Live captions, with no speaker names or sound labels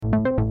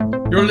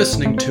You're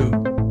listening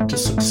to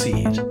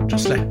Succeed,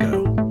 Just Let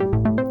Go,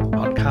 a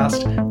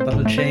podcast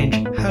that'll change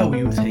how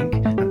you think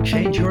and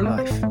change your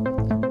life.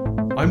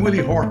 I'm Willie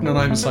Horton and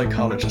I'm a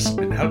psychologist,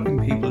 been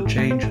helping people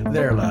change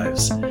their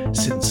lives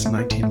since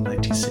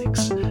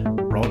 1996.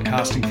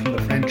 Broadcasting from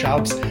the French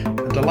Alps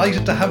and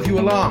delighted to have you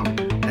along.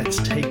 Let's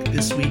take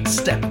this week's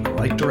step in the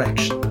right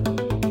direction.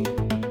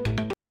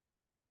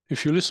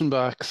 If you listen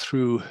back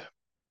through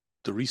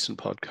the recent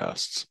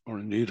podcasts, or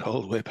indeed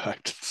all the way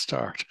back to the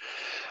start,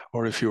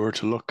 or if you were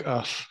to look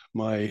at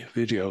my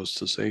videos,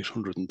 there's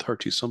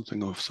 830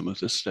 something of them at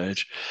this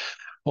stage,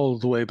 all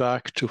the way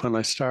back to when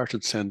I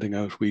started sending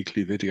out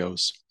weekly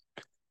videos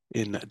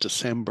in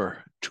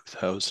December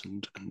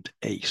 2008.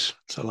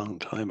 It's a long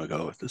time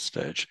ago at this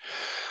stage.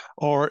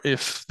 Or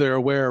if there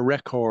were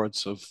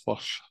records of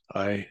what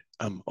I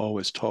am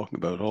always talking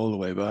about all the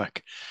way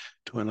back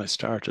to when I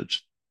started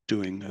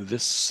doing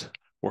this,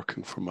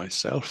 working for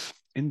myself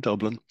in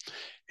Dublin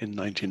in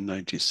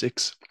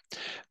 1996,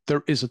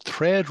 there is a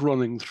thread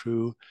running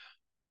through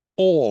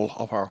all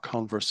of our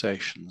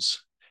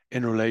conversations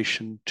in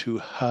relation to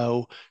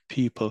how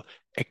people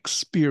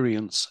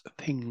experience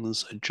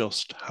things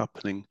just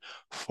happening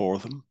for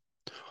them,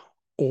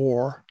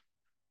 or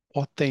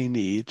what they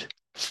need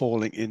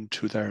falling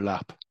into their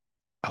lap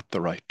at the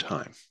right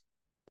time.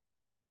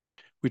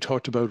 We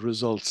talked about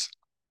results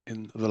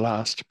in the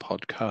last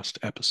podcast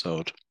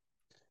episode.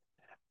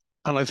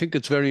 And I think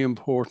it's very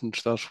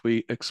important that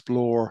we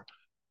explore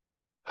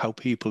how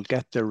people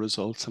get their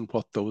results and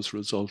what those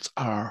results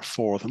are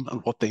for them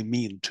and what they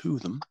mean to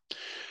them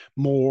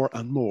more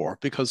and more,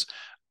 because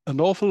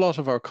an awful lot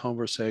of our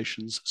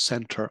conversations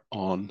center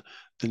on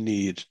the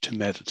need to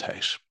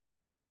meditate.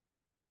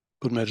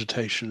 But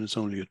meditation is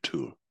only a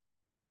tool.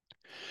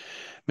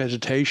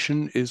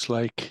 Meditation is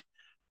like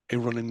a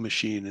running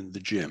machine in the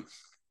gym,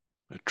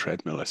 a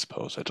treadmill, I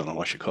suppose. I don't know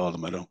what you call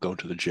them. I don't go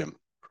to the gym.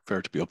 I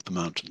prefer to be up the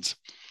mountains.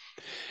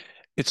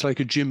 It's like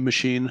a gym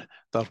machine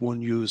that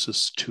one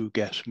uses to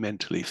get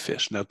mentally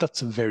fit. Now,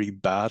 that's a very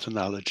bad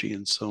analogy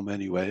in so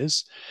many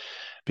ways,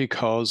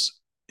 because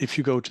if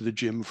you go to the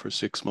gym for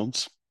 6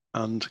 months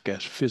and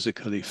get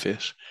physically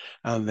fit,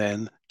 and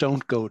then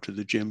don't go to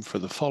the gym for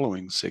the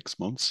following 6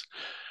 months,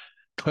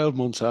 12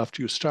 months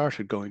after you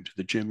started going to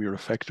the gym, you're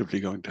effectively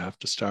going to have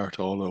to start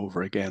all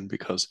over again,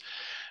 because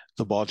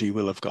the body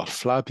will have got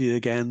flabby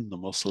again, the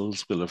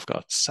muscles will have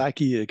got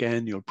saggy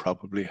again, you'll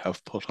probably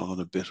have put on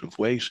a bit of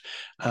weight,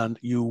 and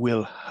you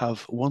will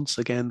have once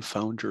again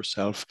found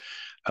yourself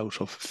out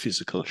of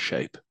physical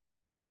shape.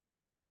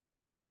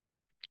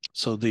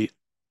 So the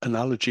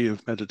analogy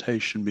of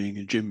meditation being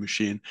a gym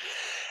machine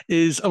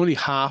is only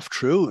half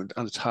true,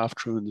 and it's half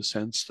true in the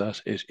sense that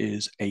it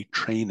is a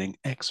training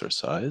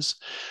exercise.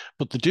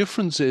 But the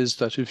difference is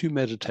that if you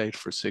meditate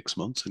for 6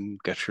 months and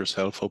get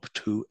yourself up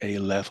to a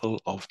level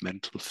of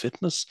mental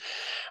fitness,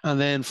 and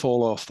then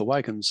fall off the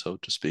wagon, so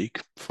to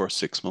speak, for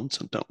 6 months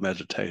and don't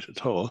meditate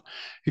at all,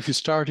 if you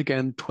start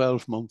again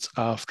 12 months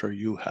after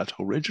you had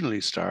originally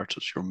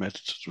started your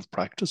meditative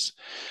practice,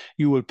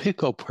 you will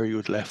pick up where you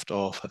had left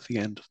off at the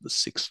end of the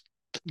 6th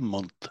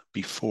month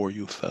before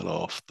you fell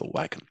off the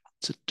wagon.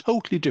 It's a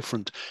totally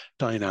different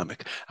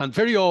dynamic. And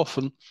very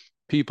often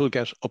people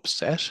get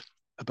upset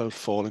about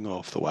falling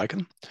off the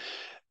wagon.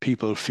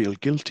 People feel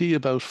guilty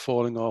about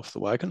falling off the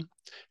wagon.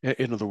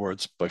 In other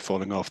words, by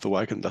falling off the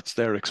wagon, that's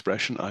their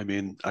expression. I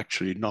mean,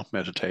 actually not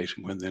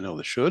meditating when they know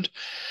they should.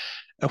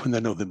 When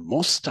they know they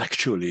must,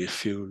 actually.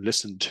 If you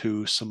listen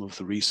to some of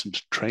the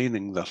recent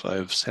training that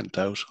I've sent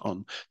out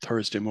on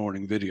Thursday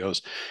morning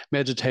videos,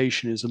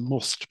 meditation is a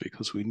must,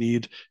 because we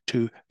need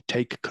to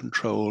take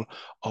control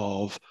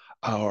of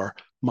our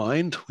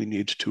mind. We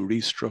need to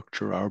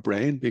restructure our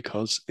brain,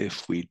 because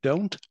if we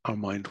don't, our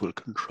mind will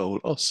control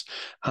us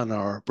and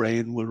our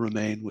brain will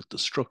remain with the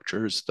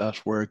structures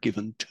that were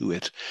given to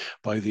it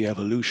by the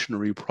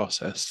evolutionary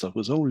process that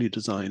was only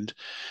designed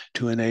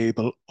to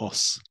enable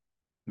us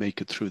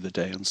make it through the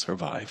day and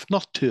survive,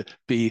 not to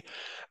be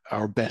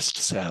our best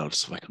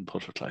selves, if I can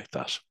put it like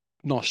that,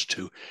 not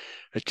to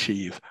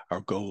achieve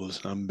our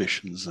goals and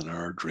ambitions and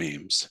our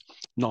dreams,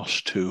 not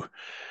to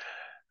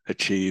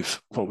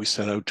achieve what we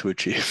set out to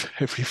achieve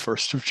every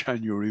 1st of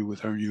January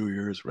with our New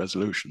Year's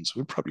resolutions.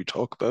 We'll probably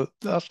talk about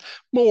that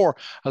more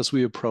as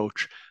we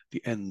approach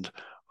the end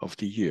of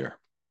the year.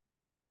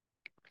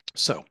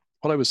 So,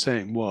 what I was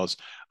saying was,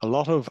 a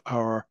lot of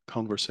our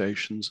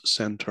conversations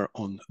center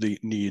on the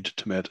need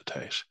to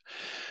meditate.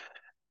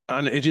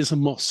 And it is a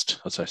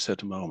must, as I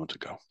said a moment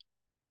ago.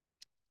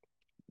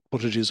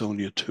 But it is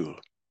only a tool.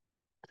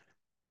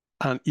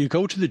 And you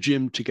go to the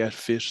gym to get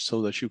fit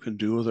so that you can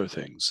do other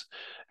things.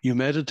 You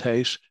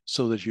meditate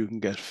so that you can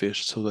get fit,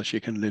 so that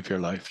you can live your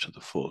life to the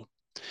full.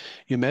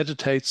 You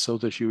meditate so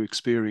that you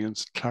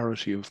experience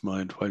clarity of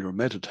mind while you're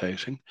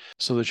meditating,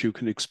 so that you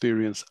can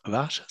experience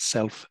that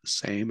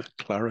self-same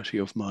clarity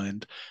of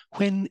mind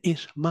when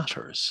it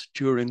matters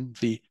during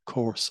the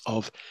course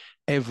of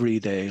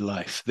everyday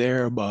life,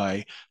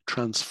 thereby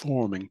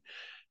transforming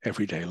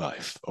everyday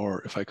life.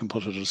 Or if I can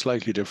put it a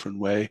slightly different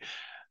way,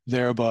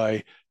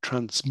 thereby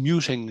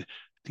transmuting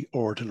the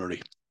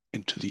ordinary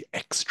into the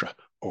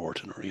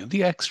extraordinary. And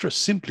the extra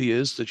simply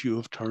is that you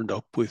have turned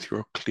up with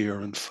your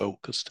clear and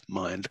focused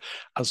mind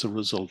as a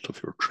result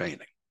of your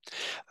training.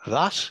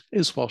 That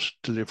is what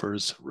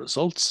delivers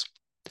results,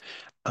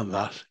 and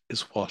that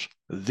is what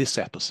this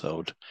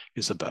episode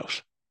is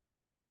about.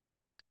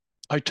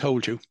 I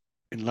told you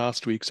in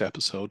last week's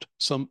episode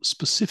some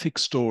specific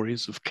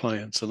stories of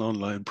clients and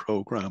online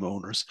program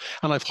owners,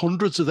 and I've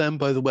hundreds of them,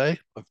 by the way.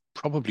 I've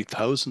probably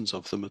thousands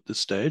of them at this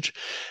stage.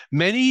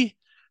 Many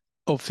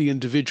of the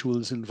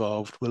individuals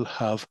involved will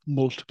have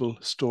multiple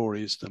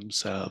stories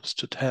themselves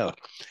to tell,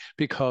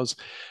 because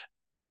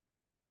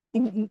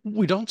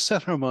we don't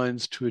set our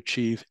minds to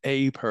achieve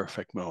a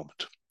perfect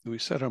moment. We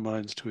set our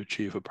minds to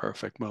achieve a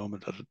perfect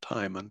moment at a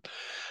time. And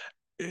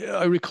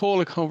I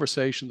recall a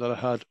conversation that I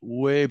had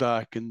way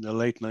back in the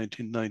late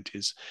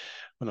 1990s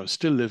when I was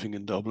still living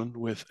in Dublin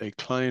with a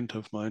client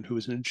of mine who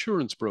was an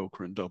insurance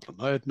broker in Dublin.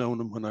 I had known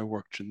him when I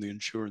worked in the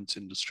insurance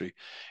industry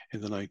in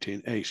the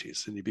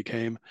 1980s, and he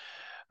became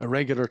a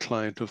regular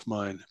client of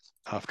mine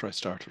after I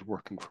started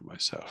working for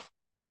myself.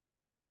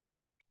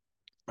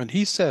 And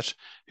he set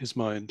his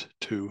mind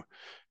to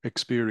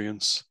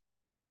experience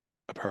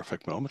a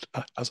perfect moment,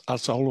 as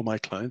all of my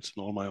clients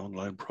and all my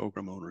online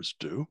program owners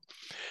do.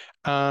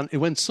 And it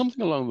went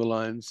something along the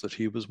lines that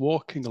he was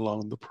walking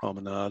along the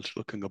promenade,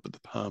 looking up at the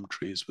palm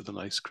trees with an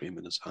ice cream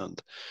in his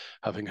hand,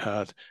 having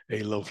had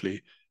a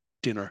lovely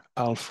dinner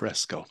al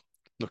fresco,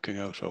 looking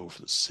out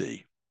over the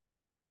sea.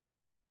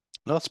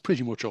 Now, that's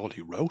pretty much all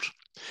he wrote.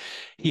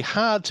 He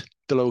had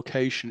the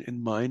location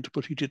in mind,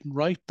 but he didn't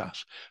write that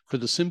for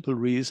the simple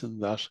reason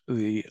that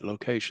the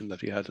location that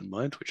he had in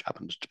mind, which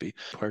happened to be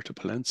Puerto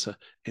Palencia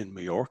in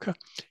Mallorca,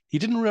 he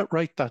didn't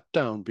write that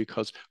down,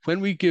 because when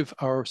we give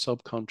our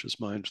subconscious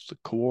mind the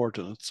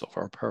coordinates of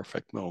our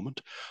perfect moment,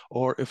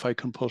 or if I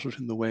can put it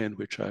in the way in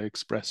which I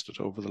expressed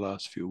it over the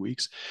last few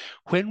weeks,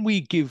 when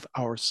we give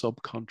our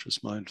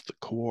subconscious mind the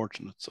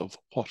coordinates of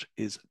what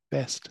is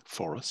best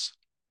for us,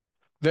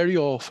 very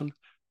often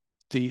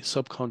the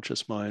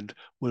subconscious mind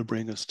will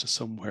bring us to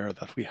somewhere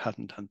that we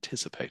hadn't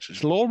anticipated.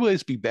 It'll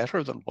always be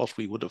better than what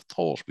we would have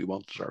thought we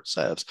wanted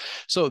ourselves.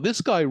 So this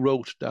guy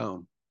wrote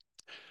down,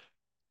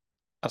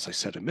 as I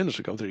said a minute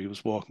ago, that he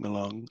was walking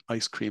along,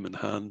 ice cream in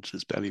hand,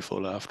 his belly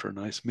full after a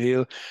nice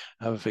meal,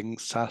 having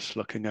sat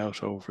looking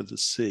out over the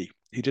sea.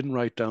 He didn't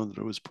write down that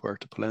it was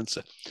Puerto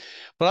Palencia.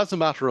 But as a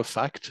matter of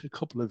fact, a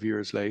couple of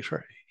years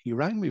later, he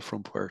rang me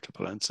from Puerto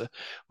Palencia,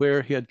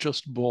 where he had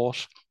just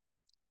bought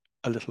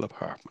a little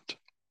apartment.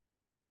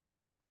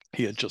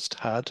 He had just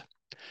had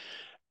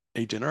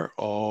a dinner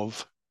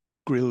of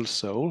grilled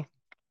sole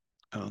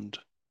and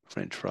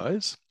French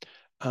fries,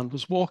 and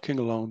was walking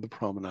along the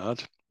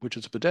promenade, which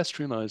is a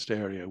pedestrianised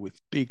area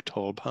with big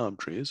tall palm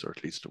trees, or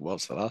at least it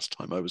was the last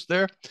time I was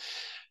there,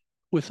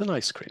 with an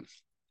ice cream.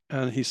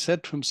 And he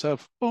said to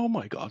himself, oh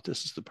my God,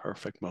 this is the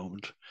perfect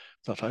moment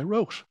that I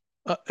wrote.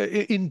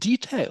 In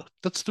detail.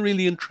 That's the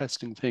really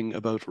interesting thing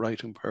about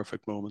writing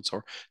perfect moments,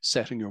 or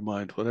setting your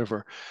mind,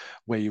 whatever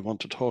way you want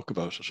to talk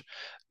about it.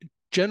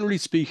 Generally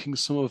speaking,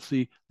 some of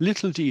the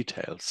little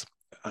details,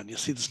 and you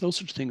see, there's no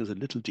such thing as a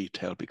little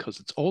detail, because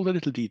it's all the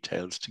little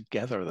details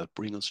together that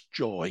bring us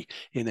joy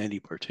in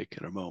any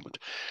particular moment.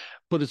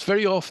 But it's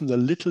very often the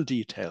little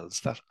details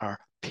that are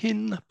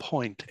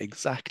pinpoint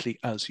exactly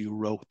as you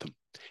wrote them.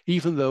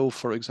 Even though,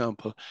 for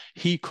example,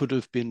 he could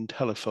have been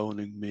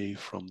telephoning me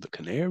from the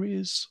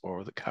Canaries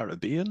or the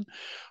Caribbean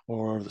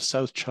or the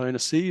South China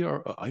Sea,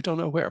 or I don't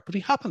know where, but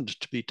he happened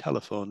to be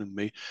telephoning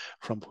me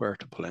from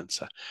Puerto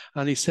Palencia.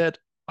 And he said,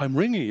 I'm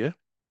ringing you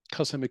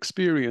because I'm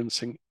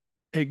experiencing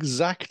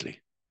exactly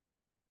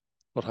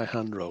what I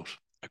hand wrote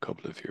a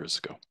couple of years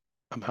ago.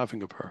 I'm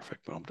having a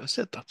perfect moment. I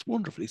said, that's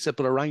wonderful. He said,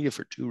 but I rang you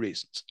for two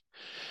reasons.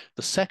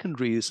 The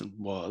second reason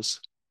was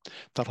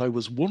that I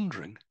was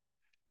wondering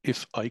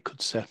if I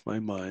could set my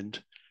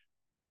mind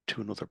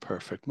to another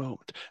perfect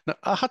moment. Now,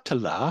 I had to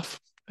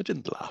laugh. I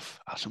didn't laugh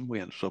at him.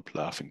 We ended up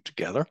laughing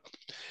together.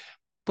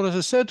 But as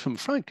I said to him,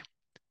 Frank,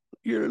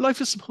 your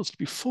life is supposed to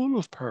be full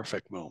of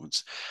perfect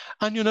moments.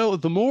 And you know,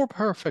 the more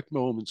perfect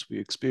moments we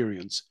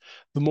experience,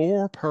 the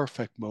more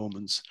perfect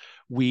moments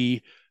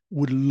we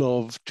would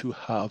love to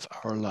have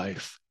our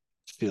life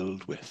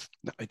filled with.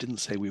 Now, I didn't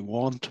say we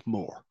want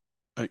more.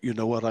 You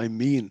know what I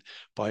mean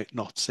by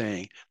not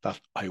saying that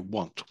I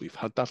want. We've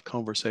had that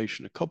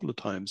conversation a couple of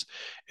times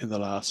in the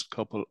last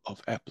couple of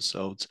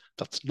episodes.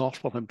 That's not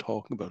what I'm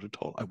talking about at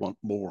all. I want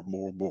more,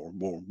 more, more,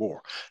 more,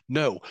 more.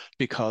 No,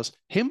 because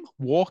him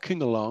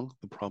walking along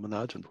the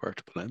promenade in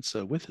Puerto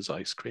Palencia with his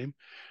ice cream,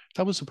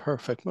 that was a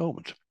perfect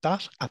moment.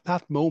 That, at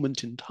that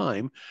moment in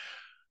time,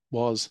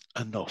 was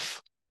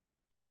enough.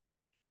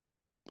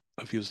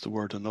 I've used the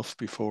word enough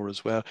before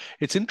as well.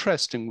 It's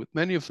interesting with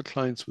many of the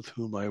clients with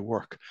whom I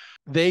work,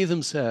 they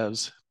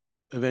themselves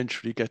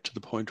eventually get to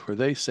the point where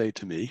they say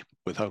to me,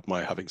 without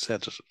my having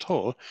said it at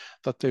all,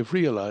 that they've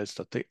realized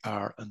that they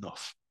are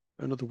enough.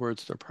 In other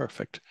words, they're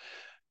perfect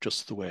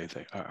just the way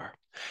they are.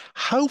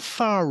 How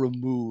far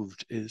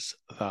removed is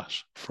that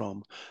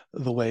from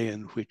the way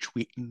in which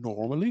we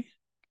normally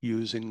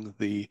using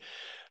the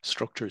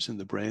structures in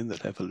the brain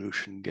that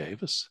evolution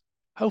gave us.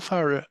 How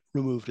far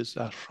removed is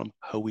that from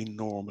how we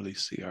normally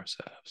see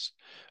ourselves,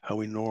 how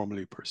we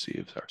normally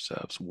perceive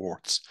ourselves,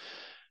 warts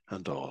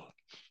and all?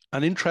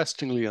 And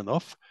interestingly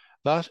enough,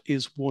 that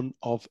is one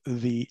of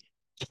the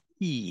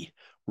key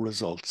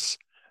results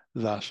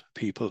that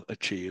people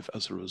achieve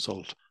as a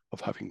result of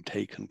having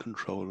taken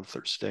control of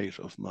their state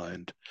of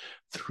mind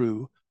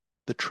through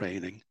the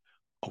training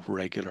of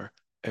regular,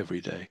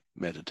 everyday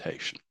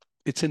meditation.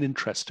 It's an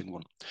interesting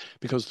one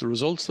because the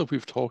results that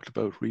we've talked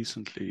about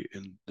recently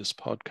in this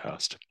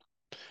podcast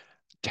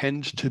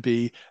tend to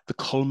be the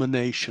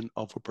culmination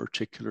of a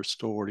particular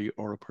story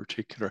or a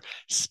particular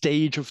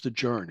stage of the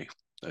journey.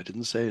 I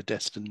didn't say a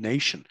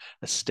destination,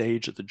 a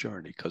stage of the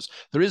journey, because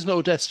there is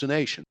no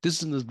destination. This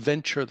is an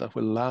adventure that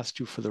will last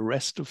you for the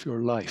rest of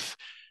your life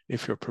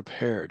if you're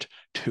prepared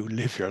to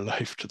live your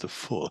life to the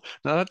full.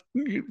 Now,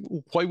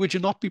 why would you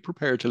not be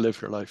prepared to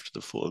live your life to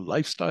the full?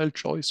 Lifestyle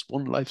choice,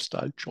 one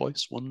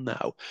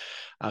now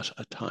at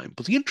a time.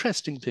 But the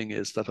interesting thing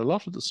is that a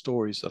lot of the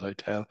stories that I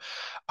tell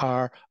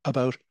are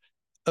about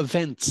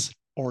events,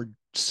 or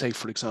say,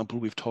 for example,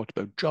 we've talked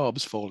about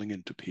jobs falling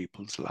into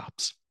people's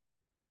laps.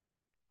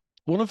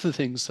 One of the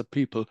things that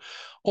people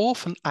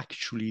often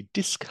actually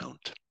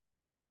discount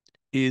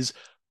is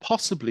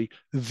possibly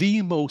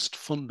the most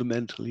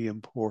fundamentally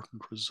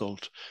important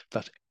result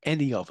that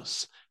any of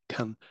us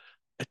can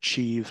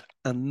achieve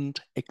and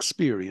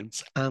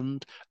experience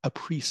and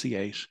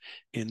appreciate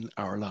in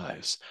our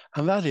lives.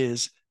 And that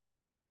is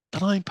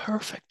that I'm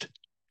perfect.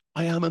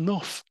 I am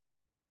enough.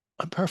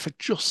 I'm perfect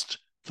just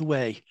the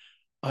way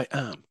I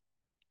am.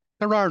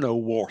 There are no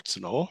warts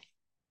and all.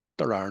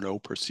 There are no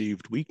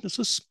perceived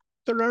weaknesses.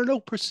 There are no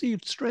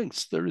perceived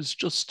strengths. There is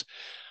just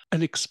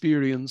an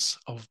experience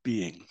of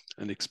being,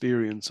 an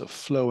experience of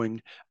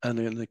flowing, and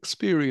an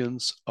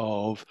experience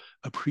of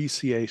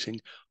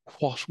appreciating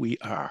what we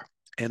are.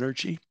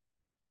 Energy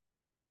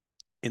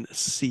in a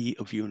sea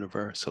of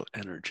universal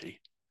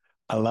energy,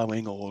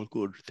 allowing all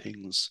good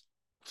things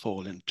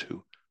fall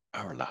into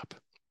our lap.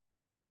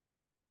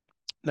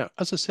 Now,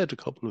 as I said a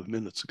couple of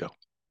minutes ago,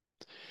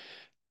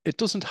 it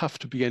doesn't have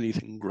to be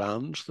anything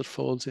grand that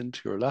falls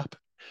into your lap.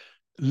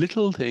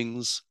 Little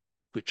things,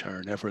 which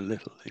are never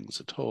little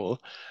things at all,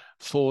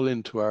 fall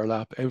into our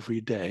lap every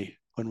day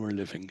when we're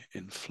living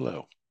in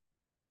flow.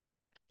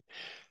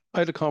 I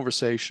had a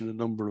conversation a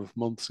number of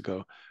months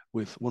ago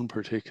with one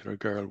particular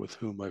girl with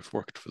whom I've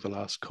worked for the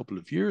last couple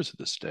of years at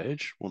this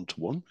stage,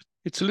 one-to-one.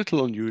 It's a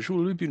little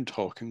unusual. We've been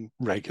talking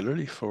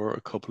regularly for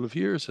a couple of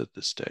years at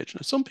this stage.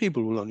 Now, some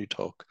people will only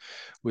talk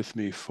with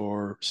me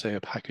for, say,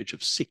 a package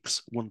of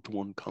 6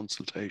 one-to-one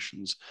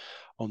consultations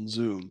on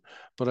Zoom.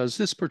 But as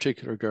this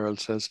particular girl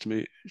says to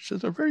me, she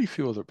says, there are very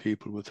few other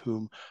people with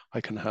whom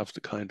I can have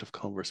the kind of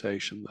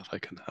conversation that I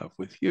can have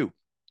with you.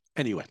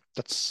 Anyway,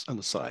 that's an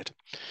aside.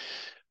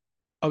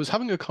 I was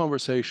having a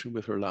conversation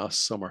with her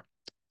last summer,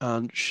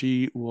 and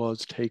she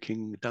was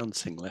taking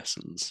dancing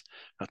lessons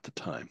at the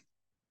time.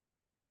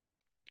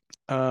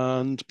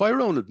 And by her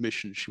own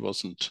admission, she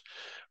wasn't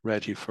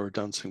ready for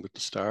Dancing with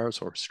the Stars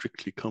or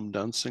Strictly Come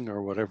Dancing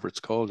or whatever it's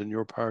called in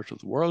your part of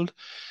the world.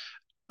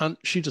 And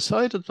she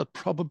decided that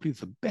probably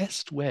the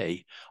best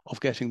way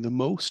of getting the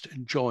most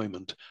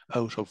enjoyment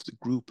out of the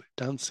group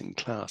dancing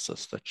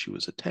classes that she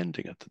was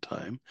attending at the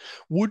time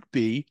would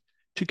be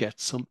to get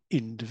some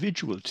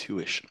individual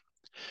tuition.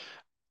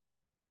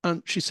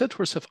 And she said to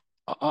herself,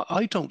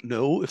 I don't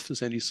know if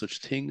there's any such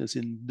thing as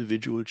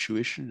individual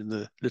tuition in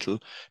the little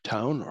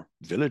town or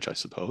village, I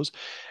suppose,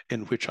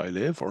 in which I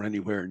live or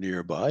anywhere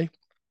nearby.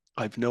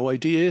 I've no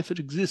idea if it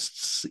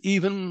exists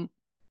even,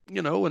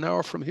 an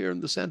hour from here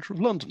in the centre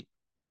of London.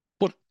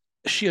 But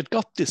she had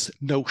got this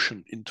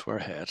notion into her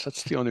head.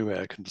 That's the only way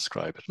I can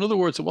describe it. In other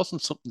words, it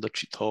wasn't something that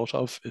she thought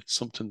of. It's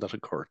something that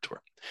occurred to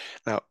her.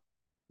 Now,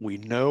 we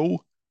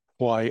know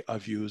why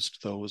I've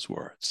used those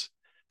words,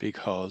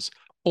 because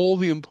all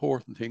the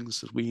important things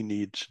that we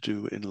need to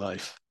do in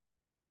life,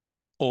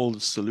 all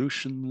the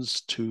solutions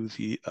to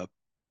the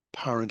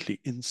apparently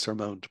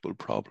insurmountable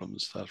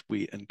problems that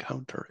we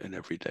encounter in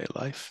everyday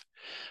life,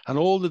 and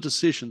all the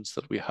decisions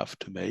that we have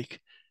to make,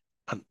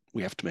 and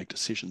we have to make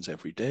decisions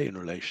every day in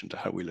relation to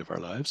how we live our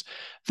lives,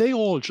 they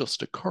all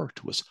just occur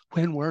to us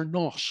when we're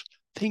not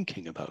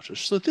thinking about it.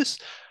 So this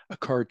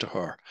occurred to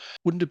her.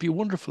 Wouldn't it be a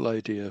wonderful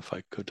idea if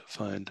I could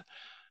find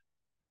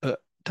a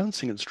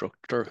dancing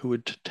instructor who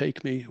would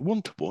take me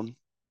one-to-one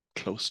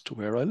close to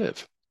where I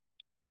live?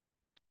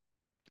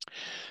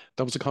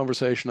 That was a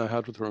conversation I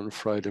had with her on a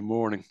Friday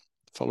morning.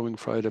 The following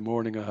Friday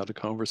morning, I had a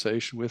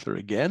conversation with her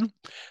again.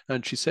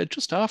 And she said,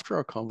 just after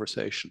our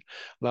conversation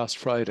last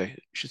Friday,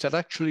 she said,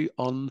 actually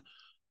on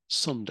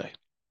Sunday,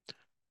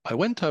 I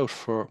went out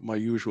for my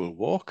usual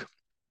walk.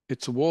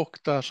 It's a walk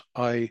that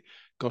I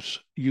got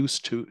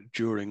used to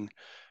during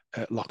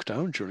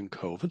lockdown, during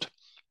COVID.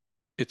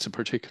 It's a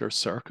particular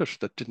circuit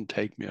that didn't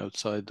take me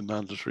outside the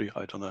mandatory,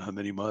 I don't know how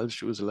many miles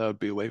she was allowed to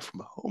be away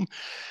from home,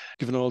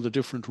 given all the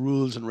different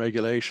rules and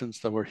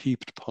regulations that were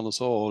heaped upon us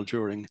all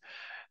during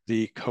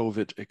the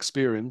COVID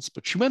experience,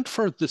 but she went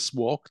for this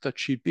walk that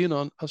she'd been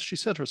on, as she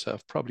said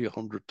herself, probably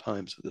 100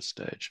 times at this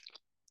stage.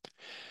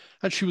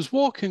 And she was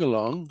walking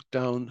along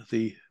down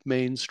the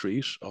main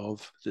street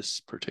of this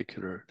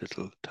particular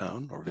little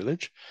town or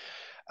village,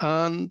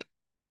 and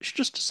she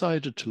just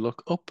decided to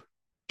look up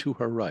to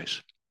her right.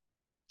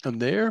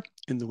 And there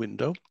in the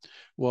window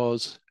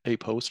was a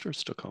poster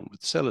stuck on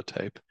with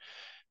sellotape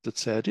that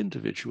said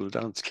individual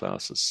dance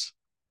classes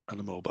and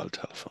a mobile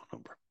telephone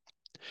number.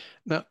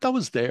 Now, that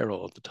was there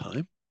all the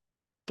time,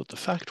 but the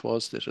fact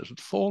was that it had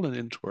fallen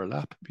into her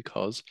lap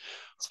because,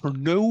 for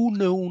no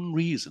known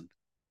reason,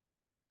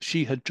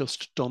 she had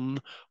just done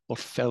what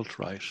felt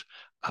right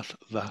at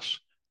that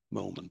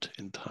moment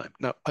in time.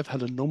 Now, I've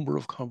had a number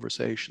of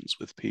conversations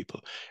with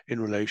people in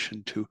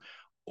relation to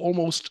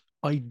almost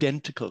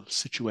identical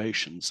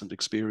situations and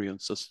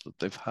experiences that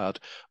they've had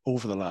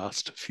over the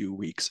last few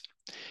weeks.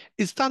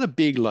 Is that a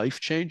big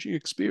life-changing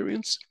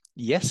experience?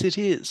 Yes, it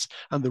is.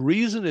 And the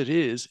reason it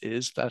is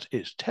that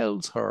it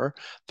tells her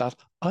that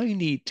I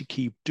need to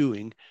keep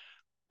doing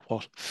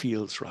what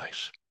feels right,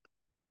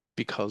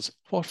 because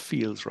what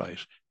feels right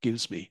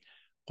gives me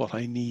what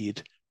I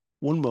need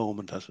one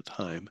moment at a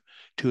time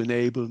to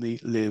enable me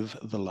live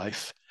the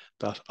life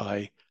that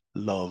I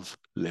love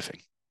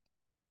living.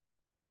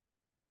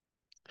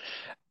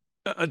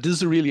 This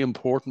is a really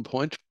important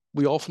point.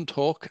 We often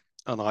talk,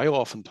 and I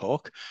often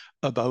talk,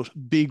 about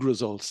big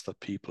results that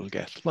people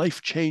get,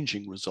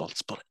 life-changing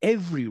results, but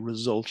every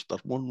result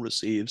that one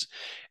receives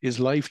is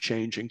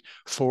life-changing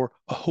for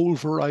a whole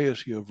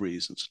variety of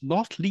reasons,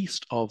 not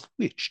least of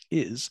which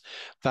is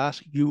that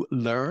you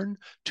learn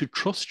to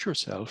trust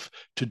yourself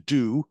to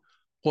do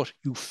what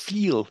you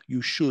feel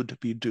you should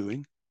be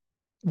doing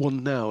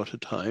one now at a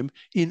time,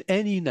 in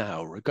any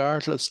now,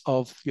 regardless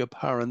of the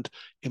apparent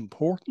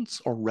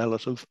importance or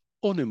relative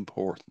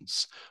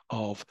unimportance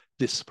of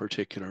this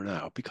particular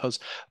now, because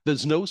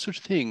there's no such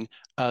thing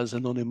as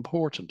an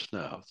unimportant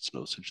now. There's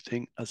no such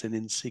thing as an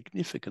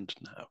insignificant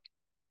now.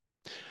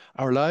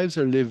 Our lives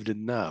are lived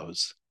in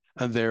nows,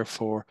 and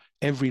therefore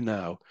every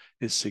now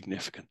is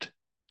significant.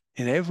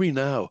 In every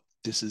now,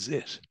 this is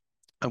it.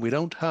 And we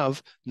don't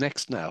have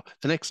next now.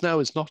 The next now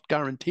is not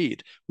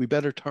guaranteed. We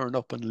better turn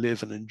up and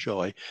live and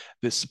enjoy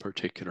this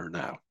particular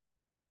now.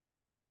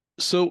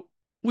 So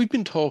we've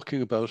been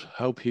talking about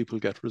how people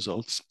get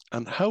results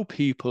and how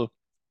people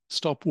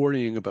stop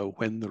worrying about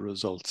when the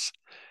results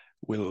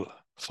will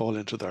fall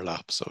into their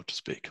lap, so to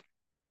speak.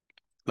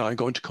 Now, I'm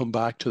going to come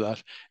back to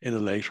that in a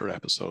later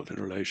episode in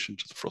relation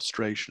to the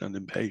frustration and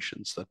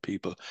impatience that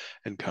people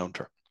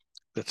encounter.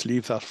 Let's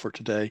leave that for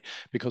today,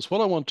 because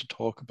what I want to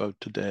talk about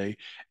today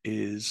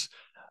is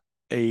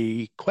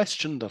a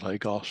question that I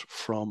got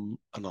from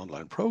an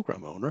online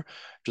program owner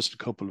just a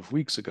couple of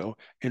weeks ago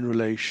in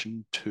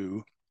relation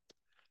to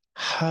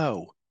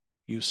how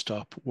you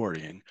stop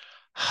worrying,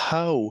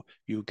 how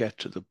you get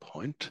to the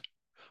point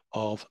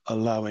of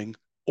allowing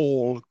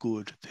all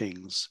good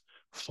things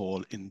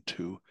fall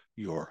into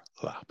your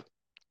lap.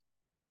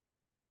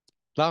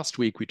 Last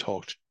week we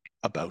talked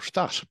about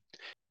that.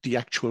 The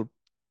actual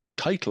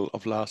title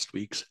of last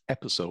week's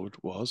episode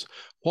was,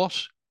 what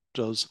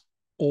does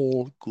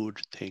all good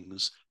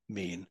things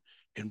mean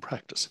in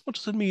practice? What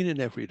does it mean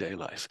in everyday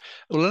life?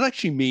 Well, it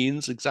actually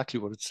means exactly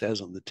what it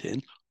says on the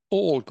tin.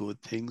 All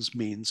good things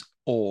means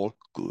all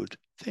good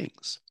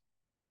things.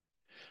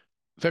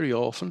 Very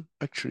often,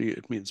 actually,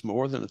 it means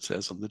more than it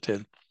says on the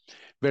tin.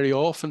 Very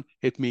often,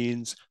 it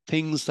means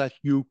things that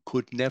you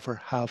could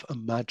never have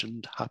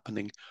imagined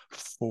happening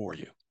for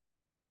you,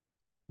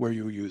 where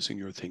you're using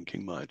your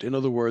thinking mind. In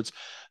other words,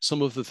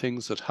 some of the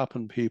things that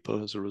happen to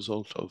people as a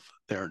result of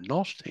their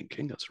not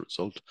thinking, as a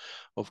result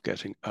of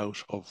getting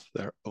out of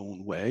their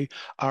own way,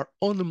 are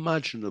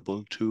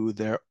unimaginable to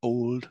their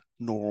old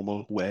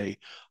normal way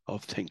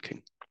of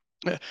thinking.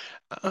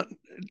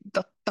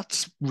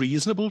 That's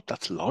reasonable,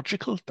 that's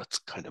logical, that's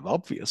kind of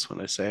obvious when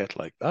I say it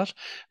like that,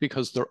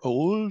 because their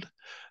old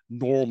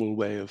normal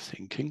way of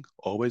thinking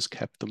always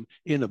kept them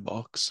in a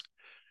box,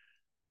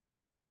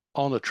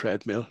 on a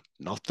treadmill,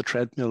 not the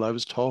treadmill I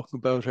was talking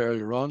about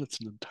earlier on. It's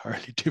an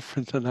entirely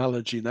different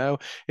analogy now.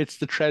 It's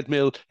the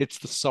treadmill, it's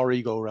the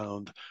sorry go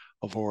round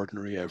of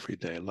ordinary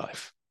everyday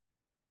life.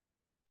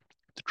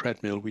 The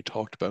treadmill we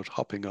talked about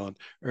hopping on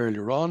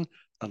earlier on,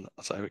 and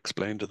as I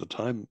explained at the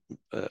time,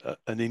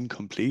 an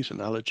incomplete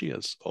analogy,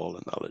 as all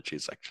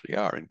analogies actually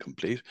are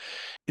incomplete,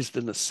 is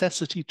the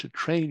necessity to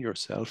train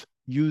yourself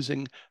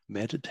using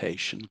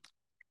meditation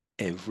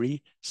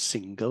every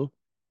single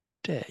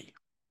day.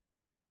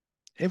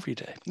 Every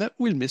day. Now,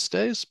 we'll miss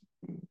days.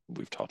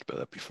 We've talked about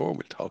that before.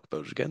 We'll talk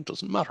about it again.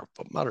 Doesn't matter.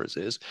 What matters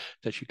is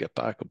that you get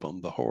back up on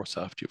the horse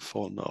after you've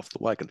fallen off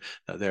the wagon.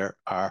 Now, there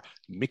are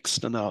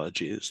mixed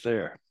analogies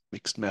there,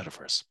 mixed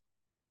metaphors.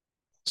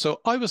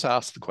 So I was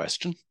asked the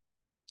question,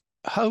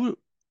 how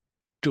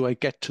do I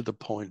get to the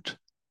point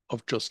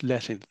of just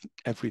letting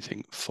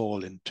everything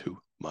fall into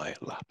my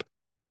lap?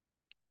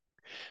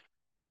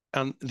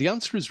 And the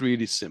answer is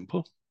really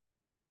simple.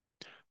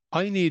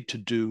 I need to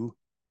do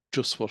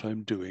just what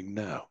I'm doing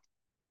now.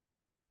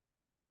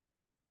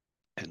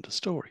 End of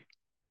story.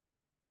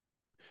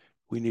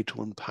 we need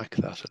to unpack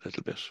that a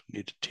little bit. We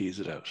need to tease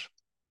it out.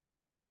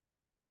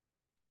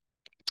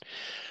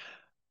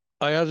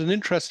 I had an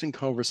interesting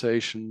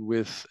conversation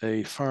with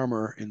a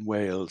farmer in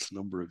Wales a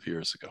number of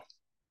years ago.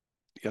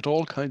 He had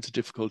all kinds of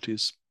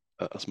difficulties,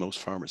 as most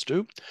farmers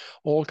do,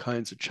 all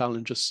kinds of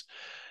challenges.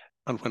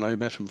 And when I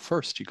met him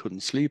first, he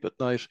couldn't sleep at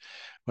night.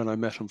 When I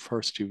met him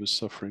first, he was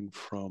suffering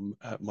from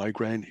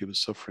migraine. He was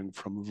suffering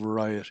from a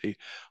variety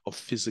of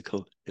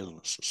physical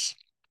illnesses.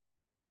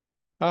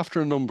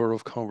 After a number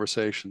of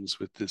conversations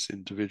with this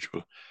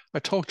individual, I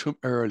talked to him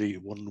early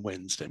one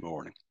Wednesday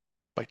morning,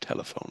 by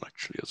telephone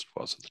actually, as it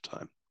was at the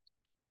time.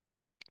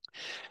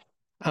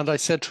 And I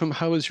said to him,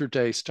 how has your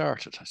day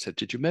started? I said,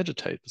 did you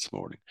meditate this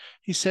morning?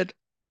 He said,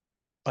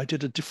 I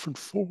did a different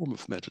form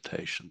of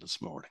meditation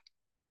this morning.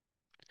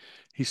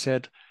 He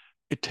said,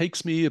 it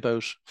takes me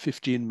about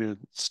 15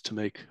 minutes to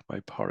make my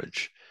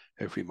porridge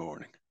every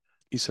morning.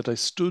 He said, I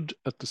stood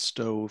at the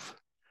stove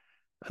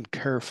and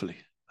carefully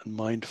and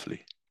mindfully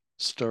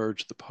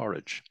stirred the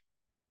porridge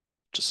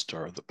to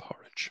stir the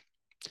porridge.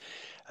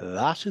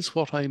 That is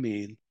what I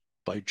mean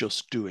by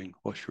just doing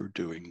what you're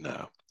doing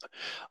now.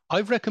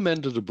 I've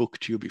recommended a book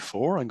to you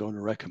before. I'm going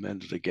to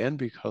recommend it again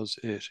because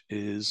it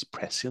is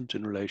prescient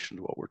in relation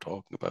to what we're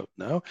talking about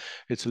now.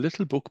 It's a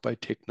little book by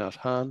Thich Nhat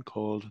Hanh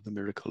called The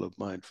Miracle of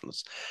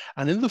Mindfulness.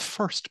 And in the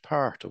first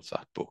part of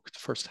that book, the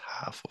first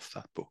half of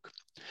that book,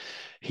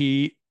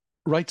 he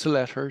writes a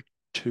letter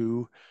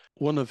to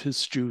one of his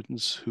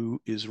students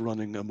who is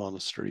running a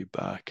monastery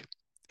back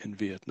in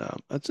Vietnam.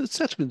 It's a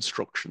set of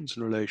instructions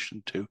in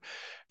relation to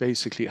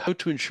basically how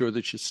to ensure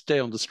that you stay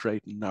on the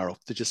straight and narrow,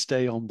 that you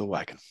stay on the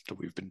wagon that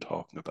we've been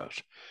talking about.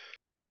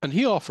 And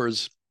he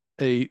offers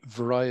a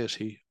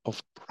variety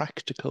of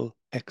practical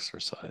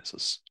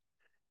exercises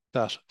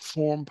that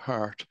form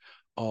part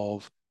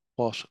of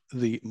what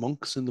the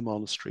monks in the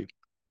monastery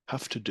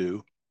have to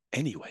do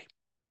anyway,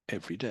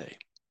 every day.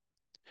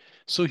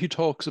 So he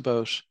talks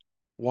about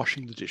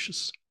washing the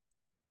dishes,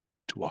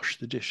 to wash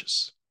the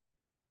dishes,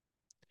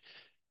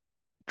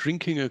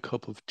 drinking a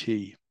cup of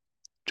tea,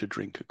 to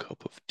drink a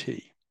cup of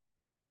tea,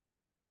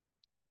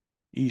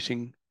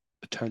 eating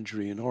a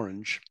tangerine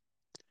orange,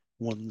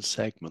 one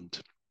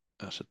segment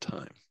at a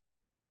time.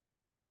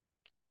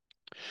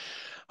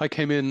 I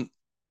came in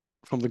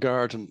from the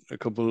garden a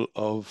couple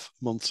of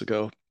months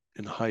ago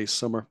in high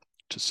summer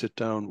to sit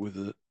down with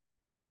a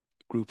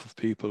group of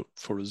people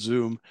for a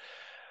Zoom.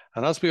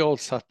 And as we all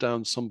sat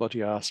down,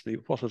 somebody asked me,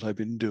 what had I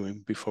been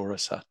doing before I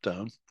sat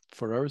down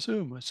for our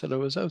Zoom? I said I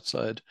was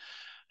outside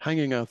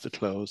hanging out the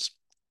clothes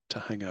to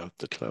hang out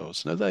the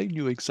clothes. Now, they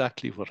knew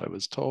exactly what I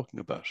was talking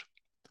about,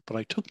 but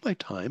I took my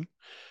time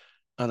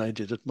and I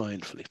did it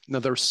mindfully. Now,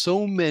 there are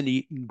so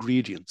many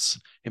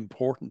ingredients,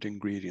 important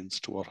ingredients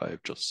to what I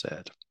have just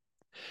said.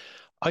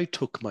 I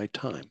took my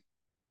time.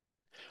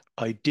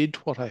 I did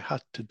what I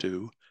had to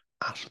do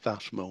at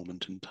that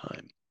moment in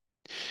time.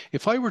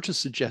 If I were to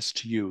suggest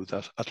to you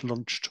that at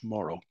lunch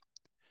tomorrow,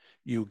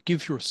 you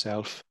give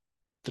yourself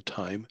the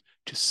time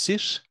to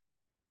sit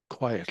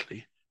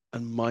quietly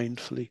and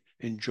mindfully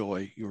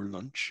enjoy your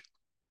lunch,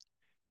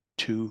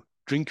 to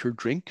drink your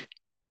drink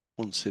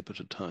one sip at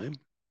a time,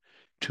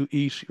 to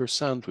eat your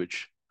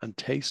sandwich and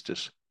taste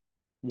it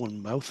one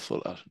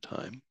mouthful at a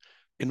time.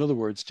 In other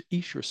words, to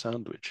eat your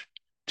sandwich,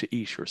 to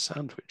eat your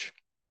sandwich.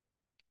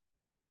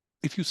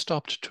 If you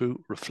stopped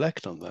to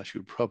reflect on that,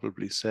 you'd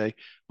probably say,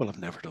 well, I've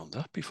never done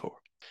that before.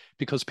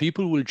 Because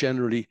people will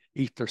generally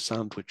eat their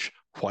sandwich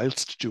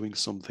whilst doing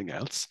something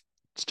else.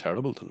 It's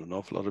terrible that an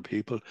awful lot of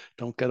people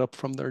don't get up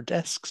from their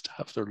desks to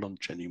have their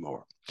lunch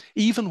anymore,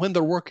 even when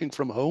they're working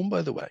from home,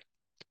 by the way,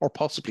 or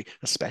possibly,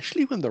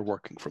 especially when they're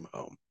working from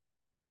home.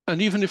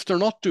 And even if they're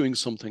not doing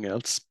something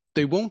else,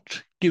 they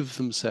won't give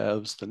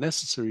themselves the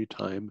necessary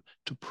time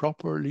to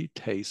properly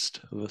taste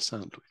the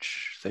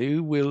sandwich. They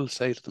will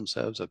say to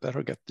themselves, I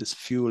better get this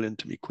fuel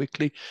into me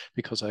quickly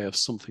because I have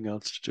something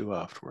else to do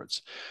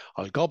afterwards.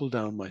 I'll gobble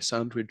down my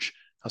sandwich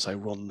as I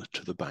run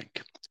to the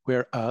bank.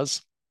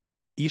 Whereas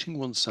eating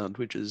one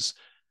sandwich is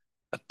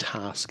a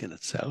task in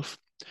itself.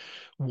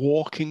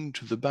 Walking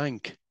to the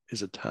bank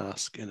is a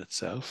task in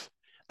itself.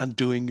 And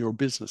doing your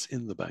business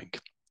in the bank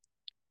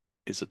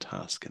is a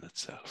task in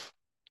itself.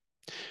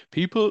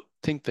 People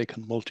think they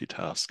can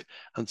multitask,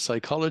 and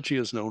psychology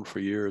is known for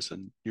years,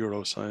 and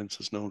neuroscience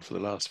is known for the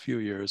last few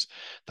years,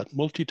 that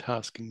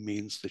multitasking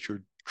means that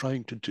you're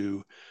trying to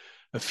do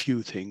a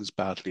few things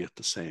badly at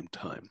the same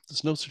time.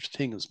 There's no such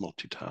thing as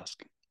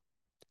multitasking.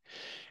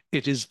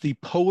 It is the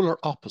polar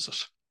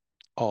opposite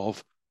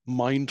of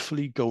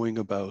mindfully going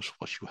about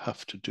what you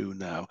have to do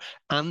now.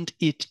 And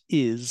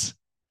it's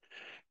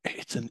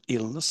an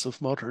illness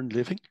of modern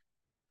living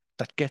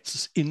that gets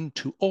us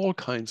into all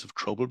kinds of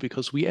trouble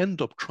because we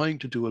end up trying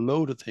to do a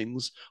load of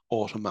things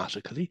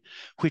automatically,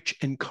 which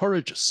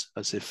encourages,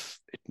 as if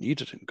it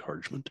needed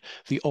encouragement,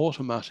 the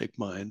automatic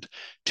mind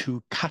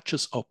to catch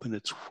us up in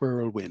its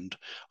whirlwind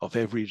of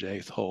everyday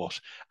thought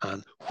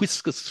and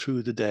whisk us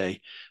through the day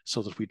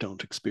so that we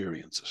don't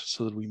experience it,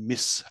 so that we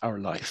miss our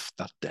life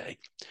that day,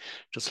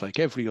 just like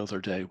every other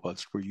day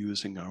whilst we're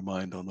using our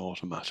mind on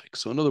automatic.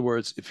 So in other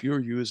words, if you're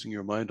using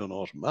your mind on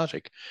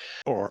automatic,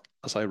 or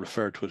as I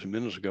referred to it a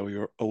minute ago,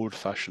 your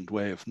old-fashioned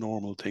way of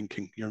normal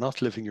thinking, you're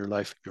not living your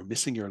life, you're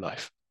missing your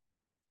life.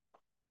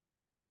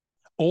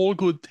 All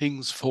good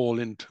things fall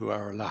into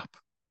our lap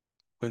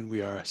when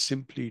we are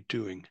simply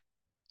doing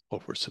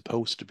what we're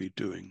supposed to be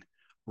doing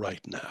right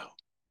now.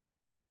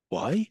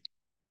 Why?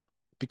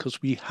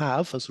 Because we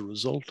have, as a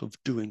result of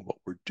doing what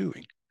we're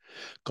doing,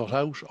 got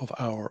out of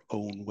our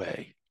own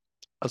way.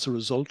 As a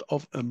result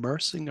of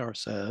immersing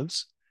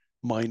ourselves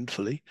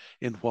mindfully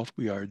in what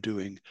we are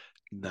doing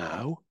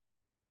now,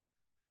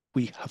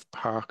 we have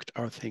parked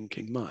our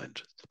thinking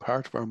mind, the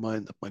part of our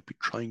mind that might be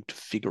trying to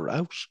figure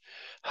out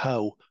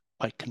how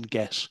I can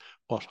get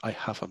what I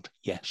haven't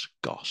yet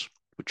got,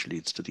 which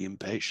leads to the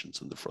impatience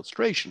and the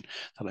frustration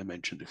that I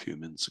mentioned a few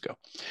minutes ago.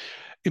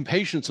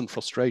 Impatience and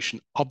frustration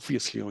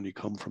obviously only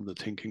come from the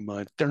thinking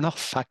mind. They're not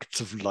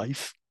facts of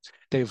life.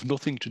 They have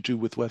nothing to do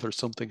with whether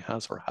something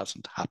has or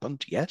hasn't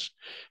happened yet.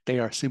 They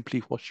are simply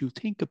what you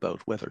think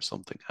about whether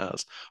something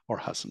has or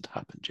hasn't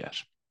happened yet.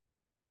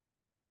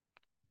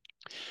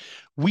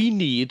 We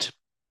need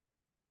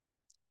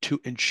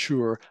to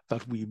ensure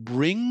that we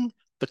bring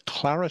the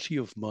clarity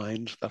of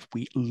mind that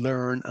we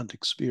learn and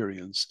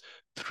experience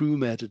through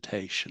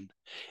meditation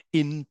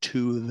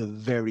into the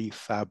very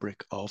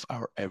fabric of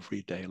our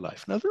everyday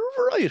life. Now, there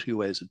are a variety of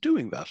ways of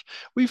doing that.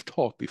 We've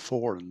talked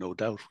before, and no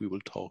doubt we will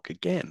talk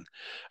again,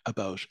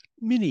 about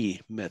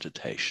mini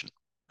meditation.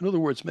 In other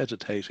words,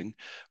 meditating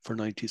for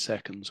 90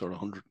 seconds or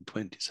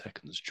 120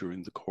 seconds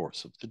during the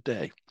course of the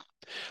day.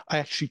 I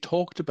actually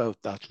talked about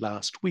that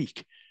last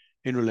week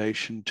in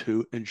relation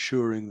to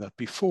ensuring that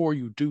before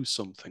you do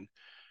something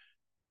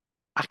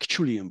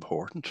actually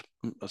important,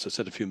 as I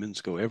said a few minutes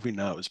ago, every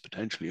now is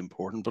potentially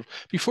important, but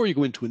before you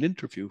go into an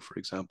interview, for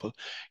example,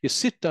 you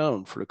sit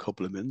down for a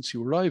couple of minutes,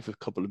 you arrive a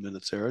couple of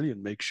minutes early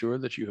and make sure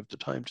that you have the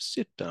time to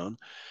sit down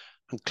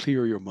and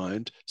clear your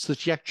mind so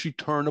that you actually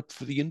turn up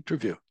for the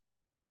interview,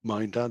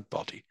 mind and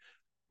body.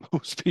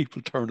 Most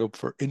people turn up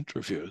for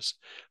interviews,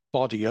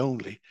 body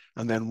only,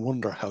 and then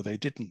wonder how they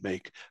didn't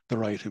make the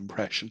right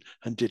impression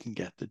and didn't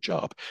get the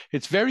job.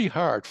 It's very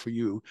hard for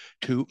you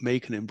to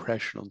make an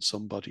impression on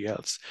somebody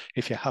else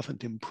if you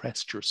haven't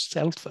impressed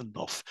yourself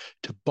enough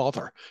to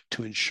bother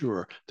to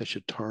ensure that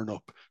you turn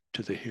up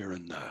to the here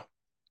and now.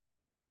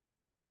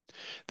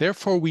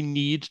 Therefore, we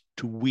need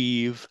to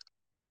weave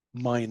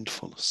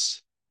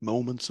mindfulness,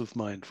 moments of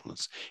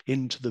mindfulness,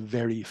 into the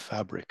very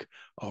fabric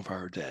of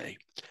our day.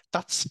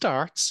 That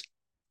starts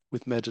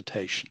with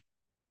meditation,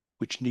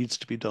 which needs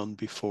to be done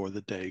before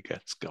the day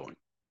gets going.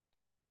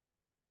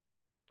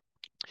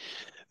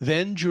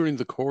 Then during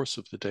the course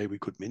of the day, we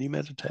could mini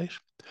meditate,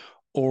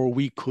 or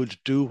we could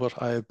do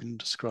what I have been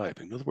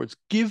describing. In other words,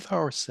 give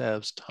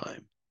ourselves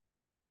time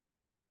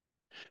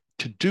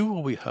to do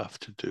what we have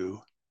to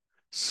do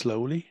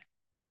slowly,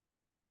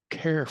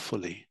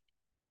 carefully,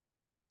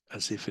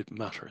 as if it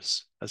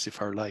matters, as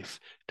if our life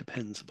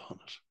depends upon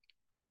it.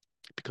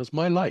 Because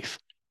my life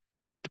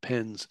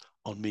depends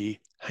on me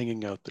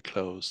hanging out the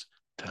clothes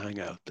to hang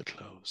out the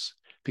clothes.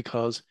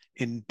 Because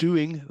in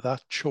doing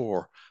that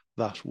chore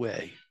that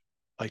way,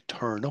 I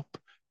turn up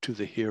to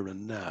the here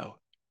and now,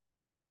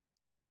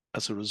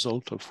 as a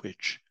result of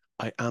which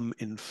I am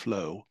in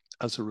flow,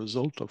 as a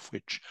result of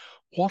which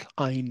what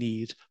I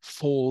need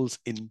falls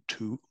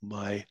into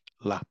my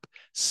lap,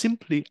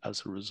 simply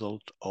as a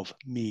result of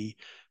me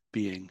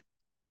being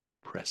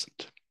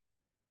present.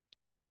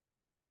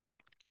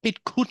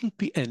 It couldn't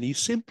be any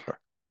simpler.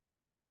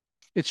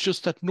 It's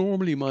just that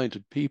normally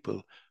minded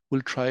people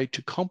will try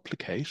to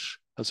complicate,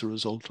 as a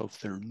result of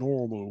their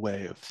normal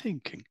way of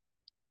thinking,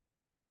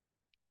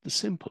 the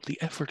simple,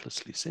 the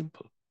effortlessly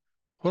simple.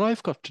 What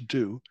I've got to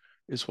do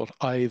is what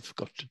I've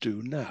got to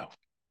do now.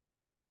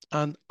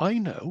 And I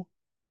know,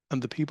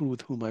 and the people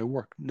with whom I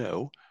work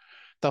know,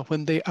 that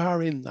when they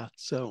are in that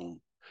zone,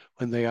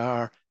 when they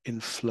are in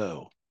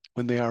flow,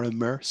 when they are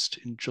immersed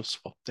in just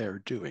what they're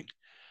doing,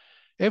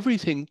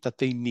 everything that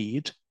they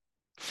need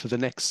for the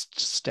next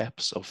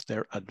steps of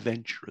their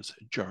adventurous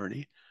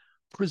journey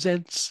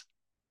presents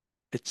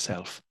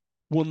itself,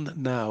 one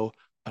now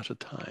at a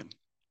time,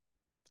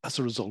 as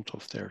a result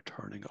of their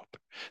turning up.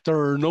 There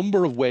are a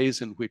number of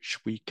ways in which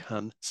we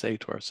can say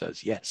to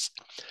ourselves, yes,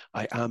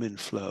 I am in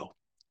flow.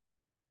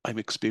 I'm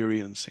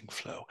experiencing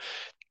flow.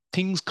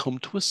 Things come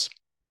to us.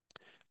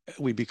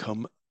 We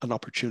become an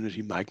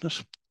opportunity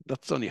magnet.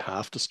 That's only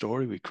half the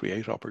story. We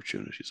create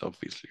opportunities,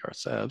 obviously,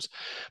 ourselves.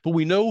 But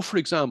we know, for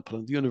example,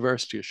 and the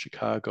University of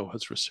Chicago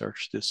has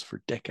researched this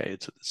for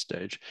decades at this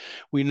stage,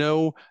 we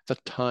know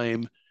that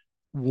time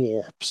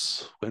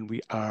warps when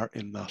we are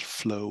in that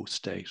flow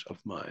state of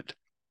mind.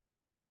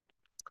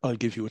 I'll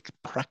give you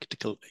a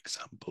practical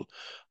example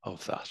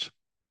of that.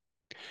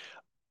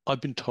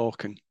 I've been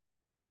talking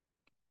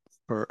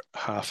for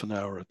half an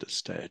hour at this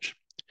stage.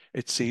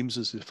 It seems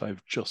as if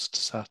I've just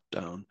sat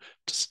down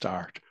to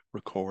start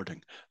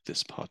recording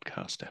this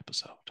podcast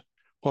episode.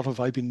 What have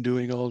I been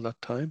doing all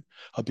that time?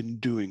 I've been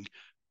doing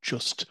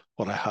just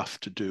what I have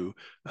to do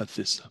at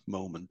this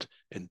moment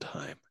in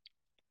time.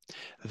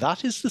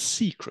 That is the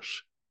secret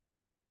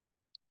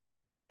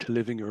to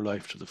living your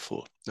life to the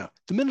full. Now,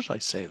 the minute I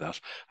say that,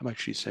 I'm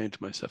actually saying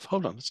to myself,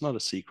 hold on, it's not a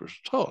secret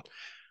at all.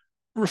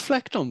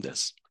 Reflect on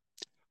this.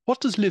 What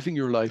does living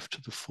your life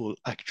to the full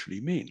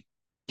actually mean,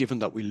 given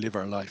that we live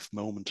our life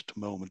moment to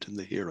moment in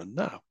the here and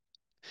now?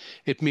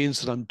 It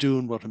means that I'm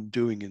doing what I'm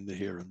doing in the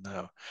here and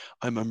now.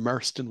 I'm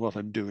immersed in what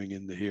I'm doing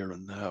in the here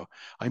and now.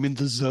 I'm in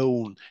the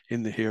zone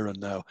in the here and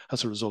now,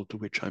 as a result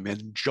of which I'm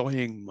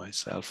enjoying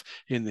myself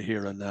in the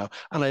here and now.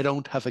 And I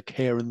don't have a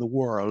care in the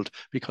world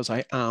because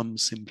I am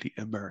simply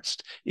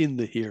immersed in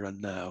the here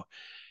and now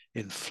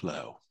in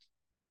flow.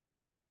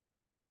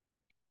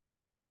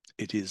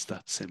 It is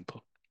that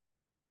simple.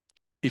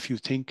 If you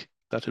think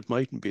that it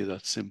mightn't be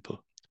that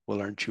simple,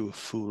 well, aren't you a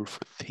fool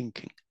for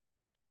thinking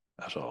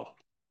at all?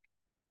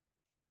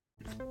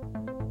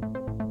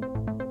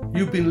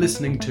 You've been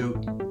listening to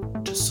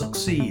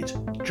Succeed,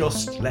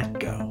 Just Let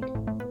Go.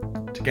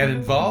 To get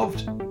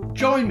involved,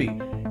 join me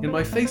in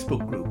my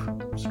Facebook group,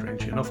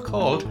 strangely enough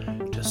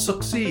called To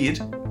Succeed,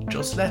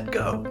 Just Let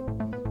Go.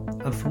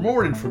 And for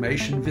more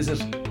information, visit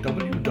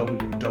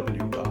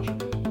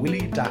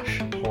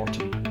www.willie-hort.com.